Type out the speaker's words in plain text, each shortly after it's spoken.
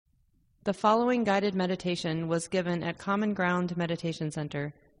The following guided meditation was given at Common Ground Meditation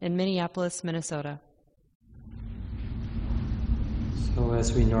Center in Minneapolis, Minnesota. So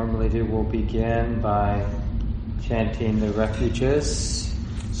as we normally do, we'll begin by chanting the refuges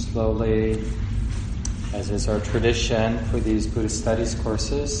slowly, as is our tradition for these Buddhist studies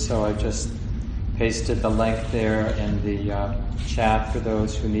courses. So I just pasted the link there in the chat for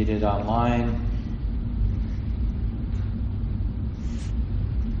those who need it online.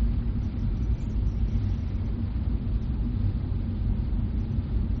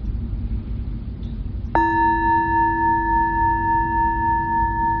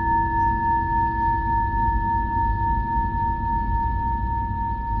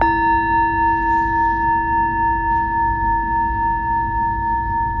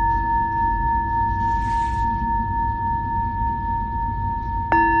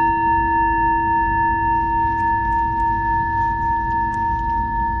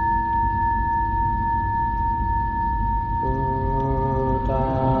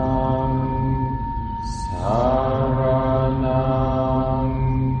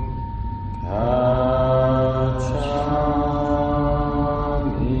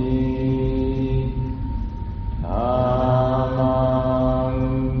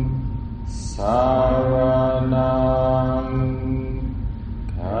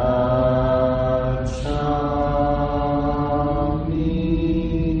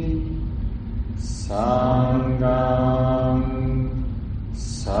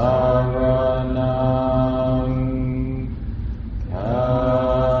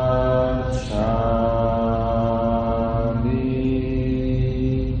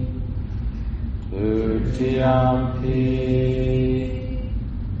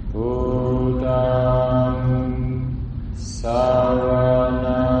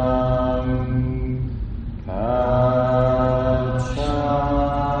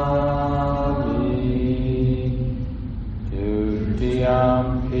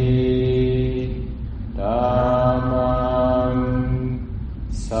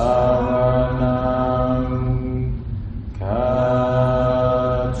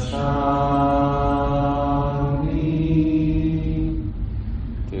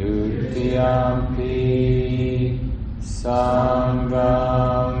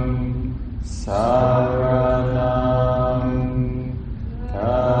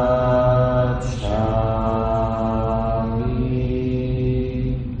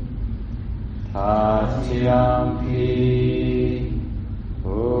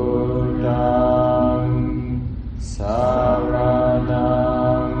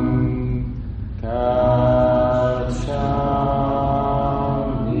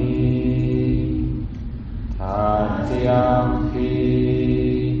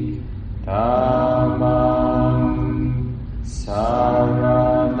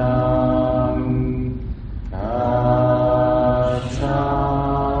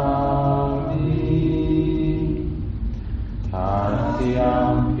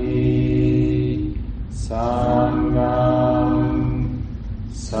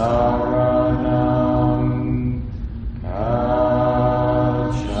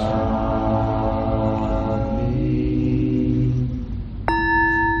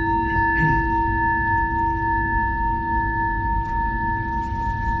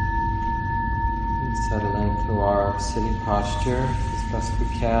 Settling to our sitting posture as best we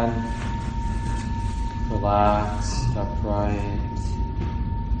can. Relaxed, upright,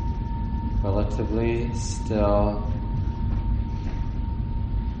 relatively still.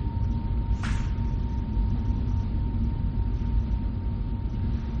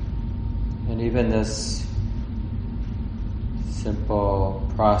 And even this simple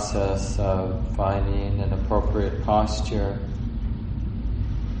process of finding an appropriate posture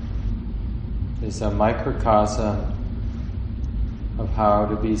is a microcosm of how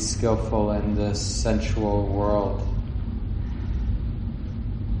to be skillful in this sensual world.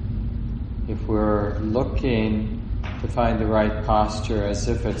 If we're looking to find the right posture as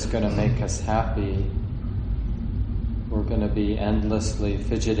if it's going to make us happy, we're going to be endlessly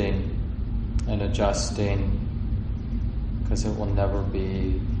fidgeting and adjusting because it will never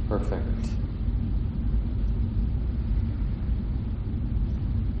be perfect.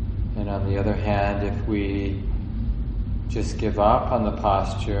 And on the other hand, if we just give up on the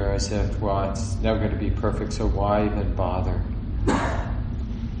posture as if, well, it's never going to be perfect, so why even bother? Well,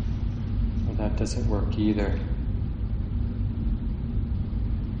 that doesn't work either.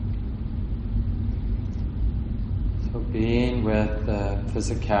 So being with the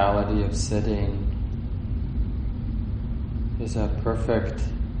physicality of sitting is a perfect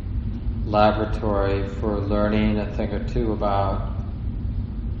laboratory for learning a thing or two about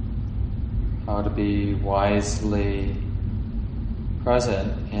how to be wisely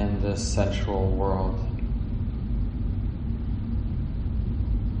present in this sensual world.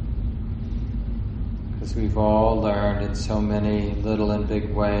 Because we've all learned in so many little and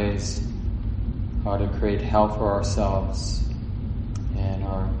big ways how to create hell for ourselves and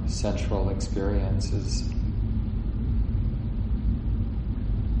our sensual experiences.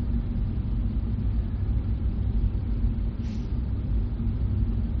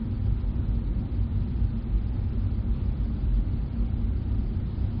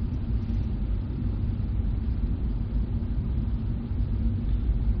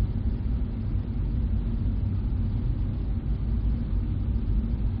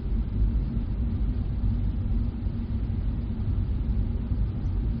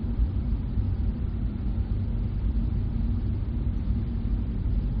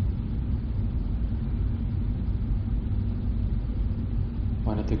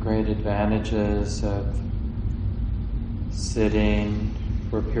 One of the great advantages of sitting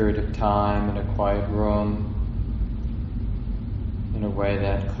for a period of time in a quiet room in a way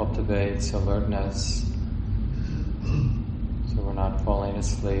that cultivates alertness, so we're not falling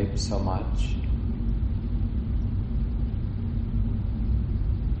asleep so much.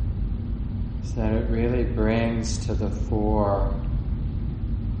 Is that it really brings to the fore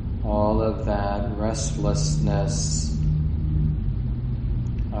all of that restlessness,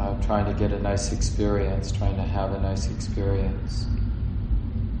 trying to get a nice experience, trying to have a nice experience.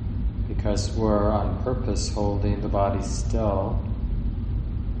 Because we're on purpose holding the body still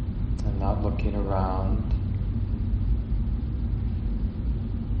and not looking around.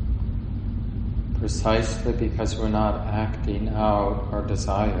 Precisely because we're not acting out our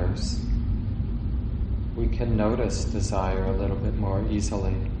desires, we can notice desire a little bit more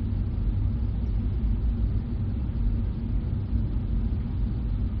easily.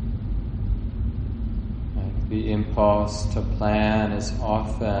 The impulse to plan is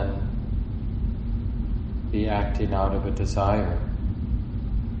often the acting out of a desire.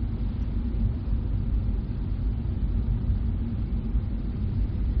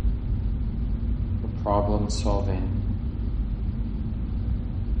 For problem solving.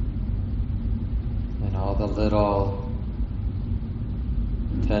 And all the little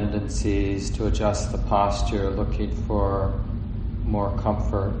tendencies to adjust the posture, looking for more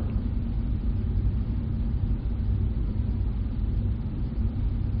comfort.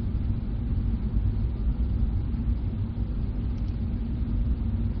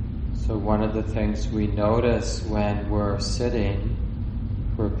 So one of the things we notice when we're sitting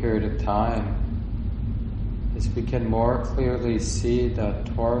for a period of time is we can more clearly see the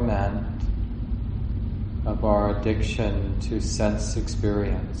torment of our addiction to sense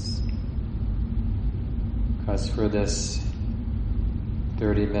experience. Because for this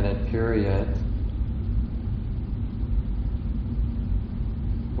 30-minute period,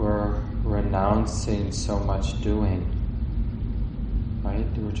 we're renouncing so much doing. Right?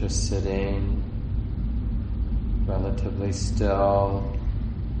 We're just sitting relatively still.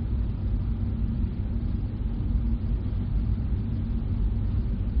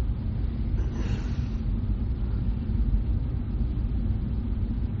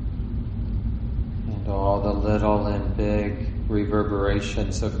 And all the little and big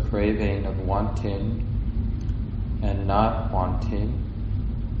reverberations of craving, of wanting and not wanting,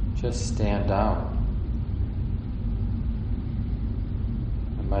 just stand out.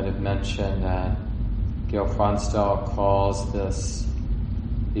 Might have mentioned that Gil Fronsdal calls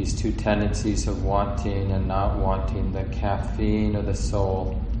these two tendencies of wanting and not wanting the caffeine of the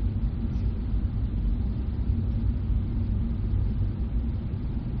soul.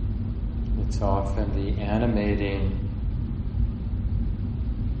 It's often the animating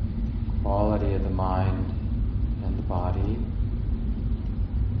quality of the mind and the body.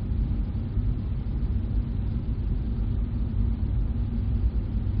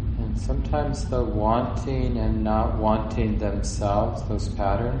 Sometimes the wanting and not wanting themselves, those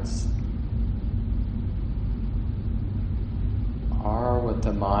patterns, are what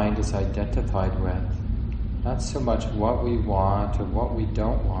the mind is identified with. Not so much what we want or what we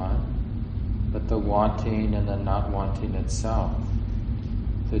don't want, but the wanting and the not wanting itself.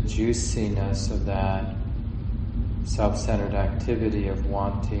 The juiciness of that self-centered activity of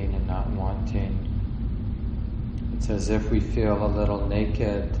wanting and not wanting. It's as if we feel a little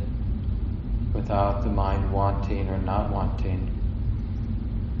naked without the mind wanting or not wanting.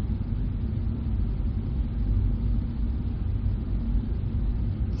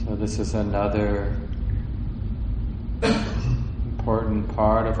 So this is another important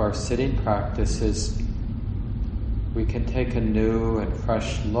part of our sitting practice is we we can take a new and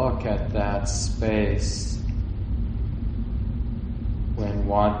fresh look at that space when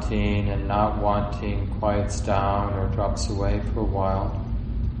wanting and not wanting quiets down or drops away for a while.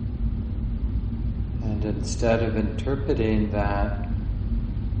 And instead of interpreting that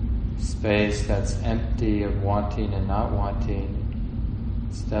space that's empty of wanting and not wanting,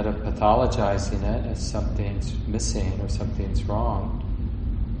 instead of pathologizing it as something's missing or something's wrong,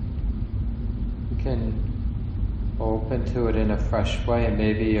 we can open to it in a fresh way and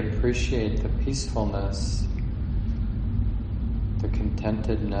maybe appreciate the peacefulness, the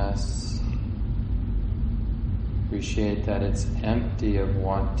contentedness, appreciate that it's empty of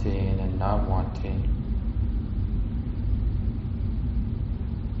wanting and not wanting.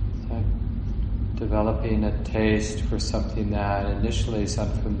 So developing a taste for something that initially is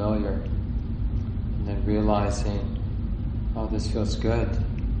unfamiliar, and then realizing, oh, this feels good.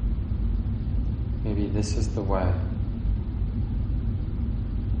 Maybe this is the way.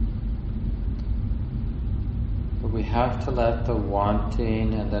 But we have to let the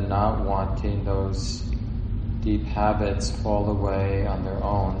wanting and the not wanting, those deep habits, fall away on their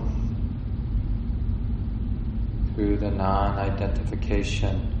own through the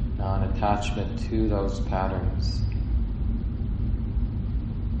non-identification, non-attachment to those patterns.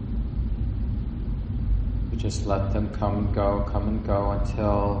 We just let them come and go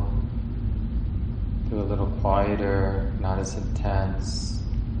until they're a little quieter, not as intense,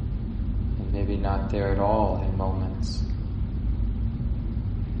 and maybe not there at all in moments.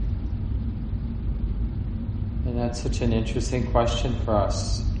 And that's such an interesting question for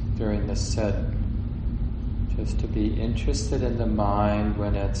us during this sit. Just to be interested in the mind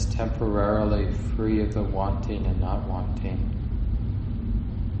when it's temporarily free of the wanting and not wanting.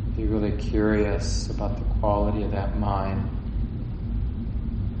 Be really curious about the quality of that mind.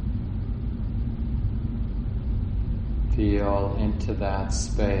 Feel into that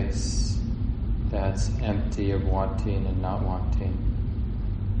space that's empty of wanting and not wanting.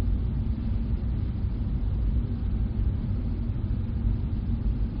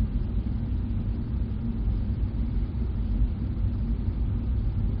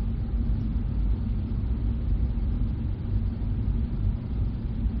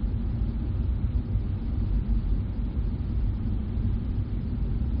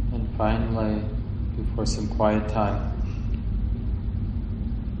 And finally, before some quiet time,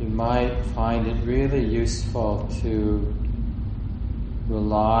 you might find it really useful to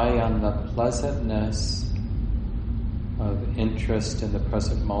rely on the pleasantness of interest in the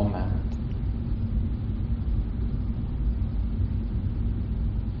present moment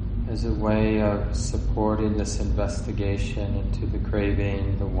as a way of supporting this investigation into the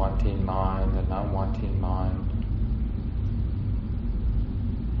craving, the wanting mind, the not wanting mind.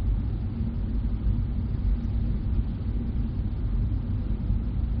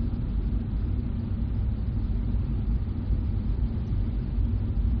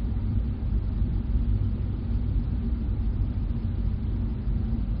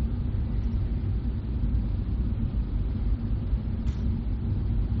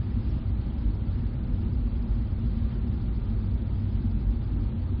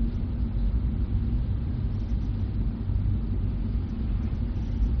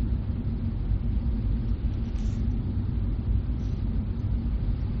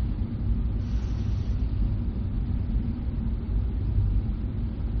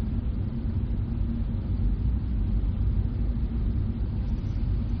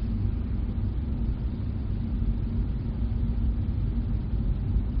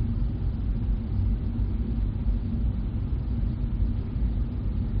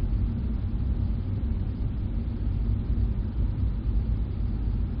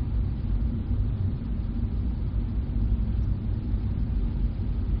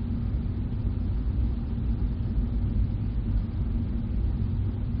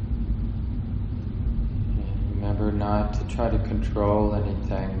 Not to try to control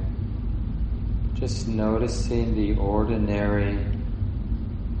anything, just noticing the ordinary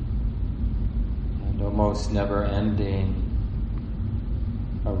and almost never-ending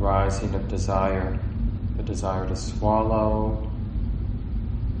arising of desire, the desire to swallow,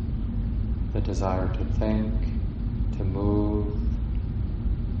 the desire to think, to move.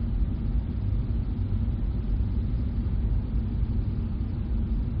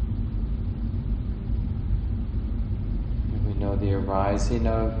 The arising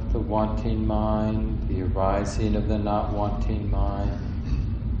of the wanting mind, the arising of the not wanting mind,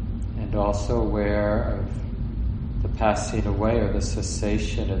 and also aware of the passing away or the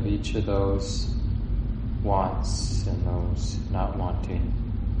cessation of each of those wants and those not wanting.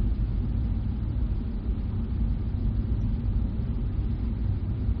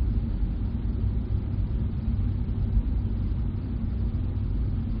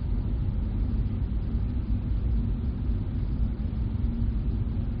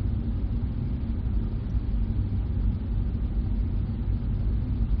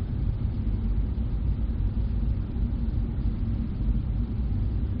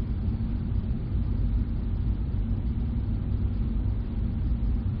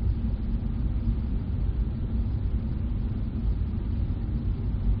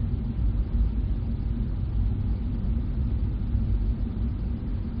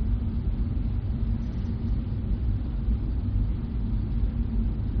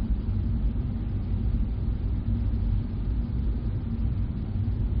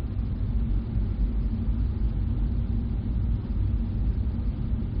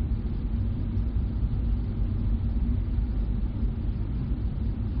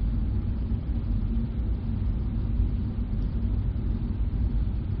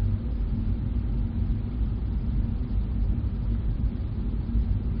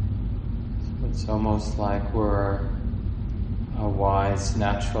 It's almost like we're a wise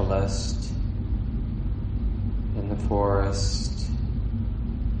naturalist in the forest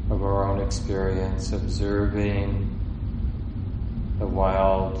of our own experience, observing the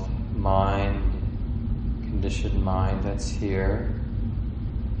wild mind, conditioned mind that's here.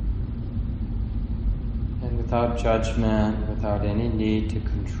 And without judgment, without any need to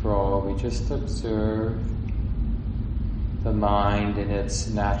control, we just observe the mind in its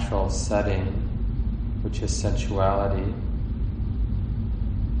natural setting, which is sensuality,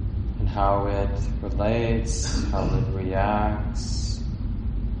 and how it relates, how it reacts,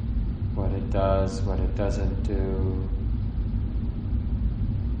 what it does, what it doesn't do.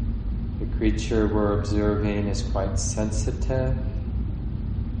 The creature we're observing is quite sensitive,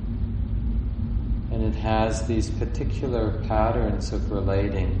 and it has these particular patterns of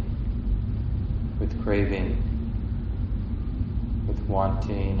relating with craving, with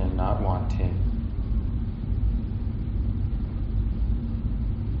wanting and not wanting.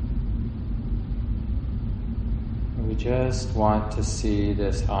 And we just want to see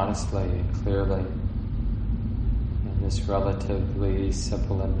this honestly and clearly in this relatively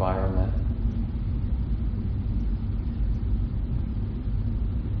simple environment.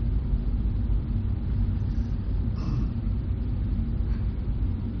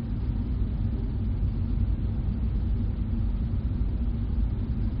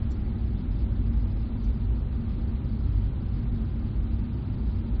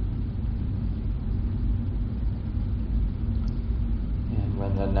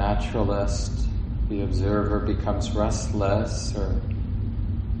 Naturalist, the observer, becomes restless or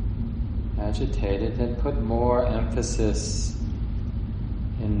agitated, then put more emphasis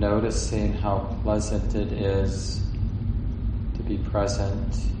in noticing how pleasant it is to be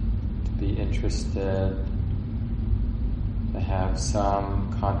present, to be interested, to have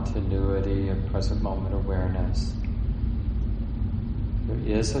some continuity of present moment awareness.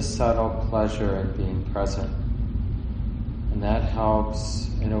 There is a subtle pleasure in being present. And that helps,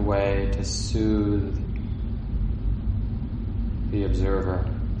 in a way, to soothe the observer.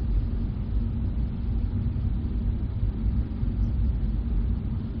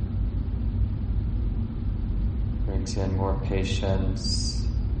 Brings in more patience,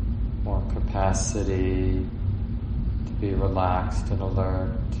 more capacity to be relaxed and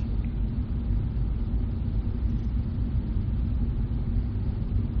alert.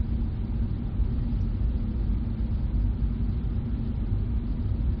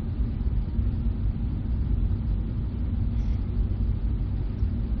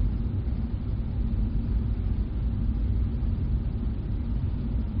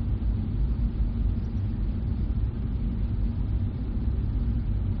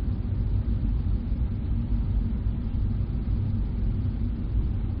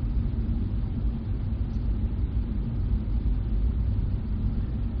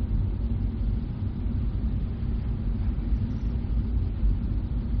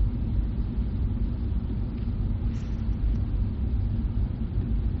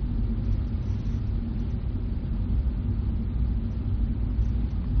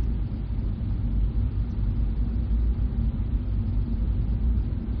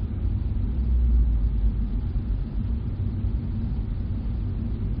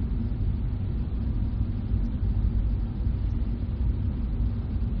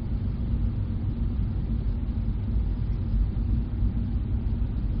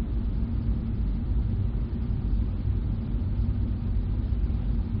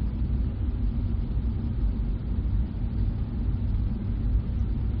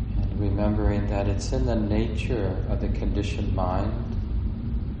 Remembering that it's in the nature of the conditioned mind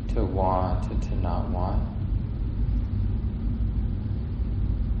to want and to not want.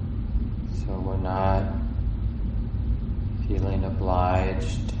 So we're not feeling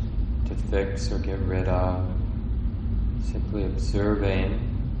obliged to fix or get rid of, simply observing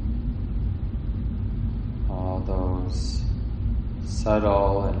all those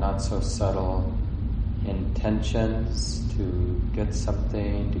subtle and not so subtle intentions to get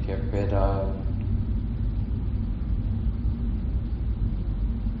something, to get rid of.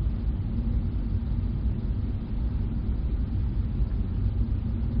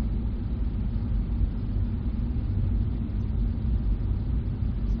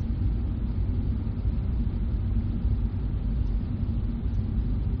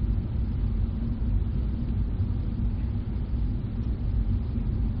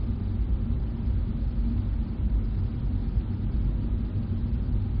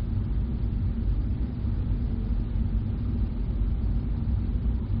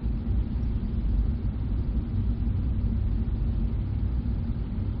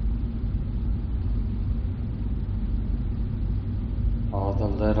 the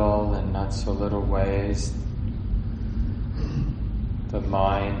little and not so little ways, the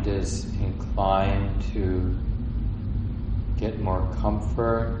mind is inclined to get more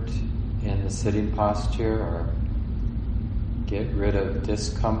comfort in the sitting posture or get rid of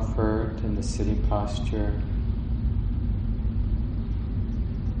discomfort in the sitting posture.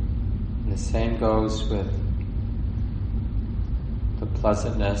 And the same goes with the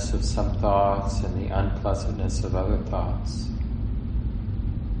pleasantness of some thoughts and the unpleasantness of other thoughts.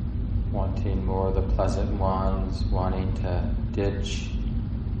 Wanting more of the pleasant ones, wanting to ditch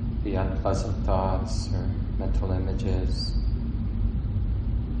the unpleasant thoughts or mental images.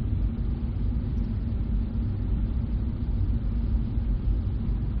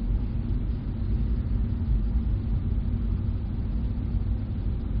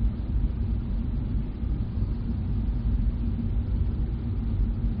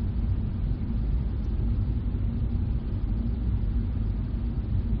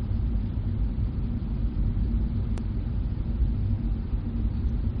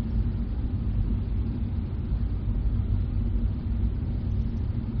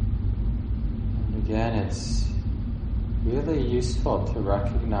 Again, it's really useful to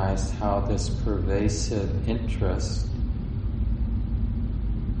recognize how this pervasive interest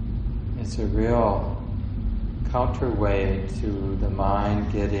is a real counterweight to the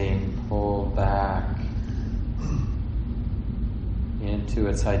mind getting pulled back into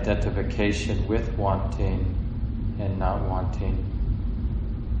its identification with wanting and not wanting.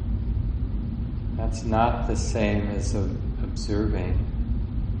 That's not the same as observing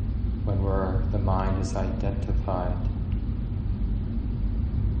when the mind is identified.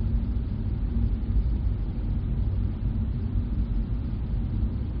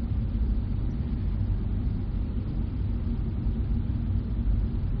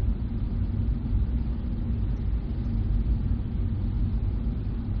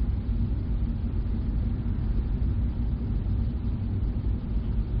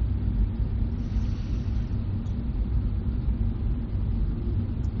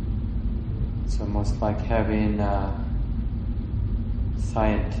 It's almost like having a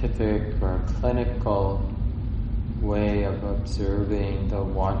scientific or clinical way of observing the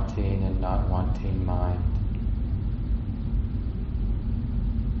wanting and not wanting mind.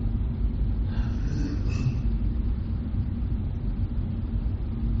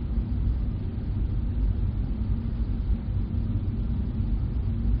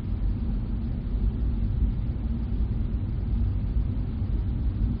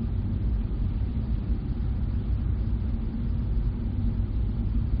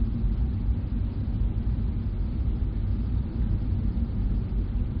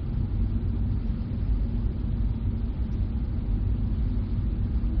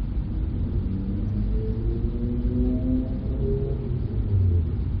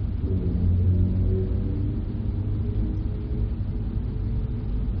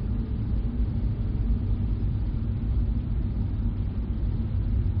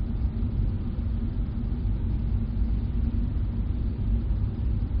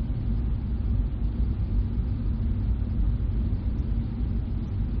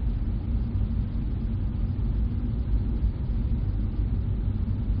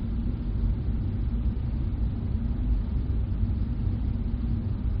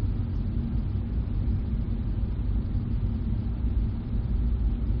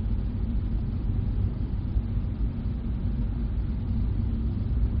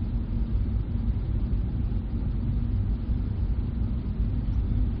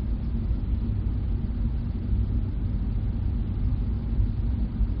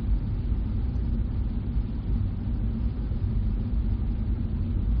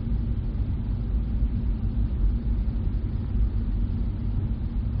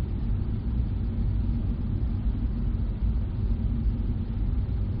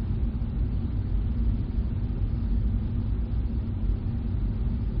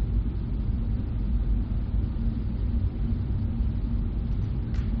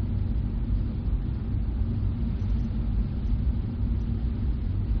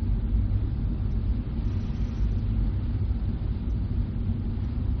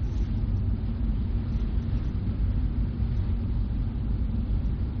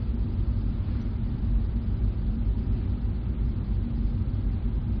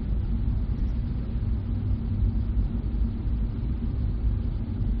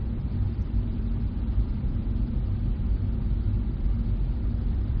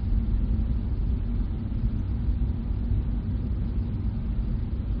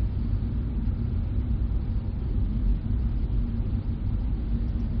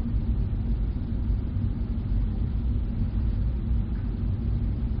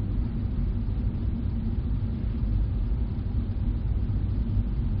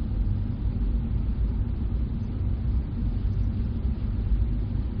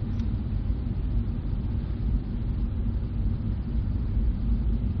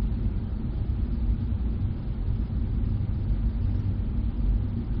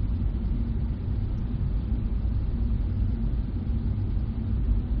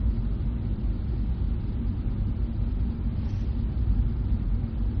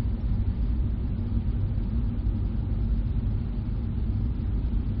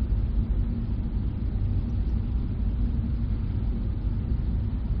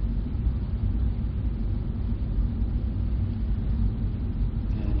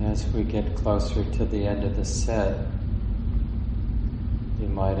 As we get closer to the end of the sit, you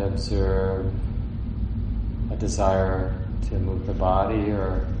might observe a desire to move the body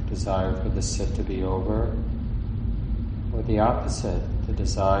or desire for the sit to be over, or the opposite, a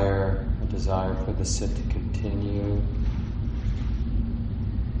desire for the sit to continue.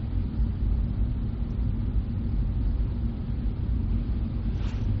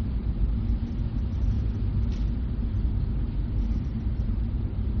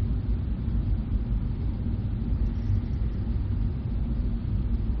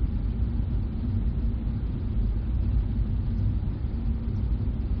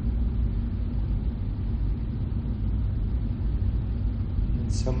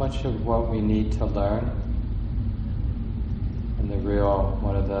 So much of what we need to learn, and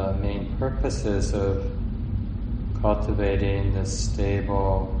one of the main purposes of cultivating this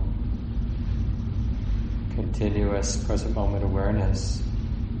stable, continuous present moment awareness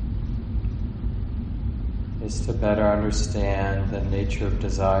is to better understand the nature of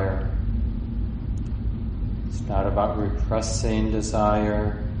desire. It's not about repressing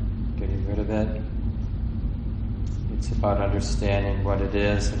desire, getting rid of it. It's about understanding what it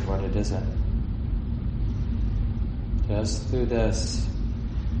is and what it isn't. Just through this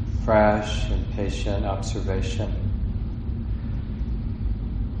fresh and patient observation.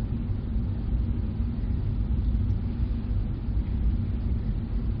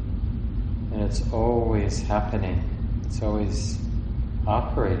 And it's always happening. It's always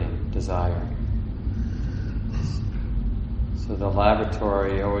operating, desire. So the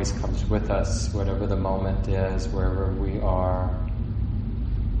laboratory always comes with us, whatever the moment is, wherever we are.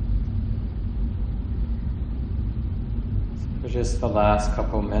 So for just the last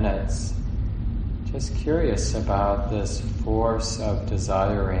couple minutes, just curious about this force of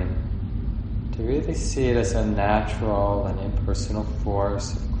desiring, to really see it as a natural and impersonal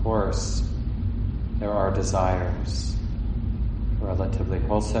force. Of course, there are desires. Relatively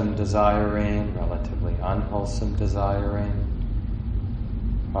wholesome desiring, relatively unwholesome desiring.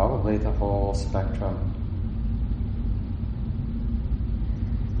 Probably the whole spectrum.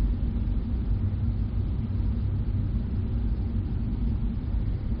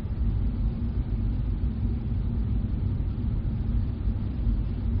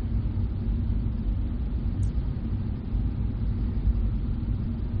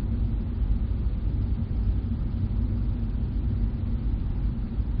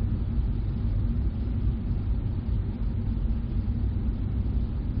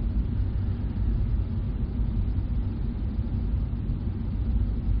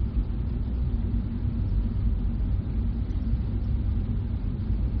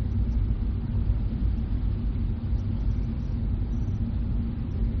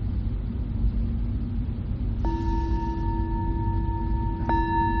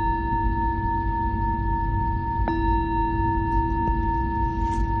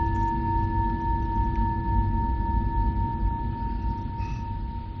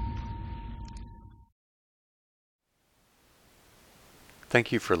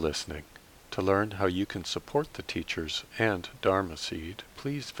 Thank you for listening. To learn how you can support the teachers and Dharma Seed,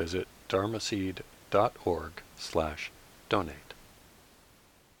 please visit dharmaseed.org/donate.